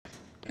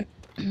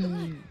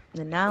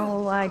And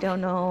now I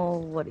don't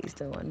know what he's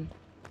doing.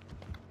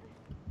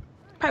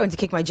 Probably went to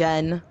kick my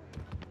gen.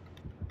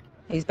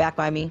 He's back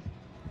by me.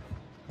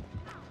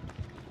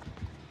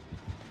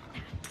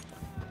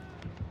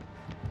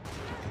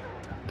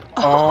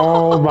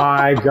 Oh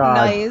my god.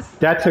 Nice.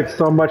 That took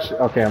so much.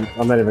 Okay,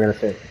 I'm not even gonna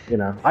say. You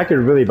know, I could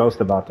really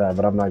boast about that,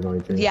 but I'm not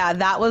going to. Yeah,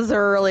 that was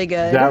really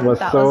good. That was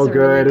so really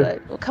good.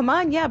 good. Well, come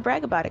on, yeah,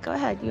 brag about it. Go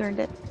ahead, you earned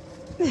it.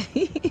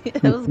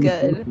 It was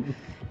good.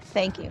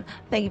 Thank you.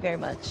 Thank you very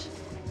much.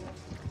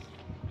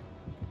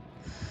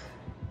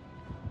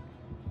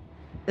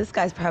 This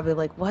guy's probably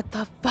like, what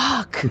the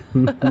fuck?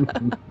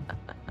 I'm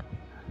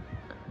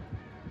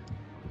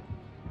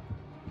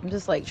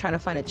just like trying to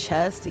find a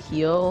chest to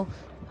heal.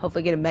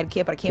 Hopefully get a med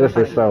kit, but I can't This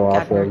find is a so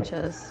goddamn awesome.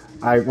 chest.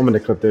 I'm gonna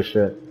clip this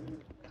shit.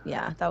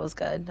 Yeah, that was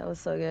good. That was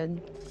so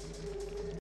good.